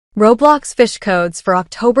Roblox Fisch codes for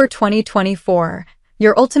October 2024,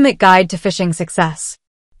 your ultimate guide to fishing success.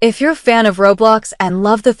 If you're a fan of Roblox and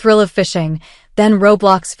love the thrill of fishing, then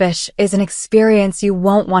Roblox Fisch is an experience you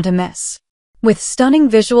won't want to miss. With stunning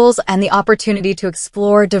visuals and the opportunity to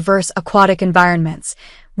explore diverse aquatic environments,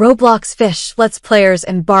 Roblox Fisch lets players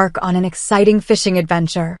embark on an exciting fishing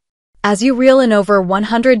adventure. As you reel in over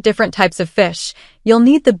 100 different types of fish, you'll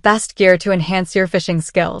need the best gear to enhance your fishing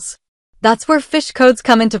skills. That's where Fisch codes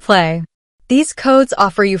come into play. These codes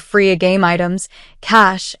offer you free game items,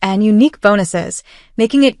 cash, and unique bonuses,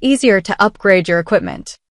 making it easier to upgrade your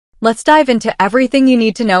equipment. Let's dive into everything you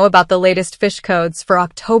need to know about the latest Fisch codes for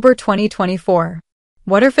October 2024.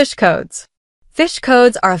 What are Fisch codes? Fisch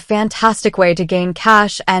codes are a fantastic way to gain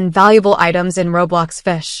cash and valuable items in Roblox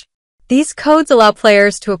Fisch. These codes allow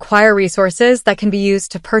players to acquire resources that can be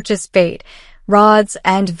used to purchase bait, rods,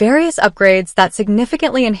 and various upgrades that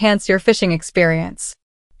significantly enhance your fishing experience.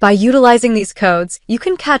 By utilizing these codes, you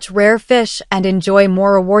can catch rare fish and enjoy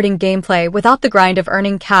more rewarding gameplay without the grind of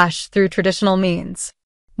earning cash through traditional means.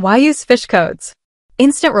 Why use Fisch codes?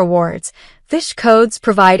 Instant rewards. Fisch codes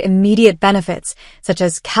provide immediate benefits, such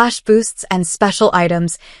as cash boosts and special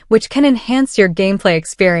items, which can enhance your gameplay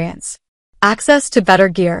experience. Access to better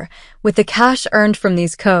gear. With the cash earned from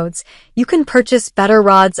these codes, you can purchase better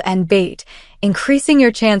rods and bait, increasing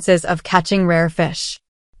your chances of catching rare fish.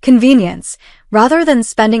 Convenience. Rather than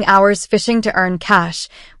spending hours fishing to earn cash,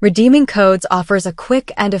 redeeming codes offers a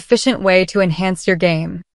quick and efficient way to enhance your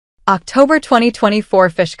game. October 2024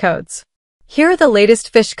 Fisch codes. Here are the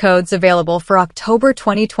latest Fisch codes available for October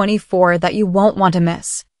 2024 that you won't want to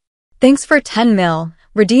miss. Thanks for 10 mil.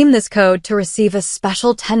 Redeem this code to receive a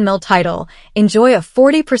special 10 mil title, enjoy a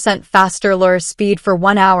 40% faster lure speed for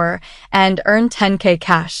 1 hour, and earn 10k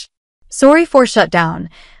cash. Sorry for shutdown.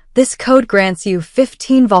 This code grants you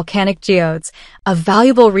 15 volcanic geodes, a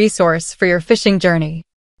valuable resource for your fishing journey.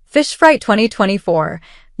 Fish Fright 2024.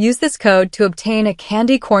 Use this code to obtain a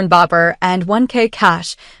candy corn bobber and 1k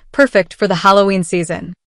cash, perfect for the Halloween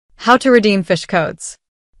season. How to redeem Fisch codes.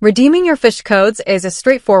 Redeeming your Fisch codes is a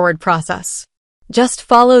straightforward process. Just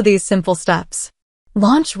follow these simple steps.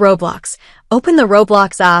 Launch Roblox. Open the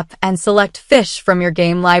Roblox app and select Fisch from your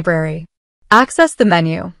game library. Access the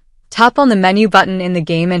menu. Tap on the menu button in the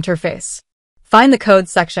game interface. Find the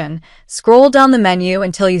Codes section. Scroll down the menu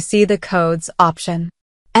until you see the Codes option.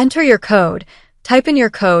 Enter your code. Type in your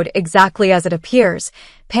code exactly as it appears,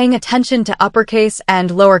 paying attention to uppercase and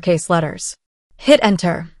lowercase letters. Hit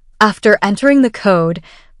Enter. After entering the code,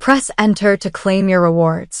 press Enter to claim your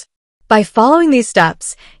rewards. By following these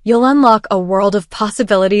steps, you'll unlock a world of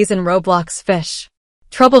possibilities in Roblox Fisch.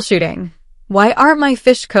 Troubleshooting. Why aren't my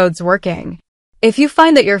Fisch codes working? If you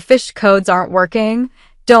find that your Fisch codes aren't working,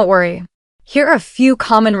 don't worry. Here are a few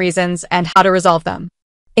common reasons and how to resolve them.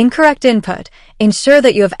 Incorrect input. Ensure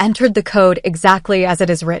that you have entered the code exactly as it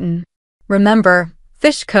is written. Remember,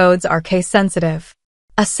 Fisch codes are case-sensitive.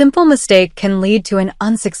 A simple mistake can lead to an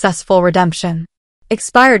unsuccessful redemption.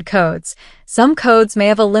 Expired codes. Some codes may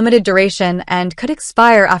have a limited duration and could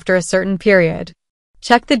expire after a certain period.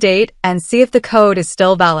 Check the date and see if the code is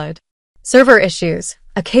still valid. Server issues.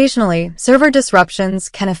 Occasionally, server disruptions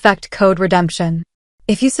can affect code redemption.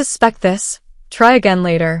 If you suspect this, try again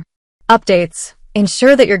later. Updates.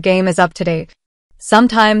 Ensure that your game is up to date.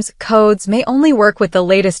 Sometimes, codes may only work with the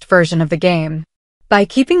latest version of the game. By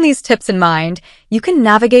keeping these tips in mind, you can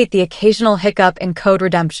navigate the occasional hiccup in code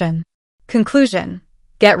redemption. Conclusion.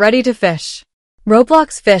 Get ready to fish.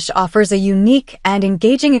 Roblox Fisch offers a unique and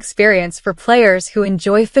engaging experience for players who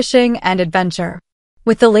enjoy fishing and adventure.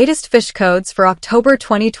 With the latest Fisch codes for October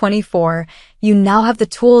 2024, you now have the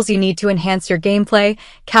tools you need to enhance your gameplay,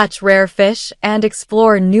 catch rare fish, and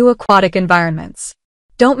explore new aquatic environments.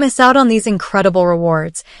 Don't miss out on these incredible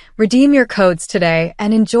rewards. Redeem your codes today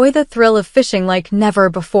and enjoy the thrill of fishing like never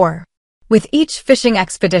before. With each fishing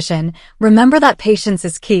expedition, remember that patience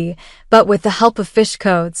is key, but with the help of Fisch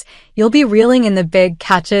codes, you'll be reeling in the big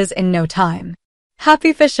catches in no time.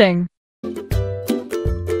 Happy fishing!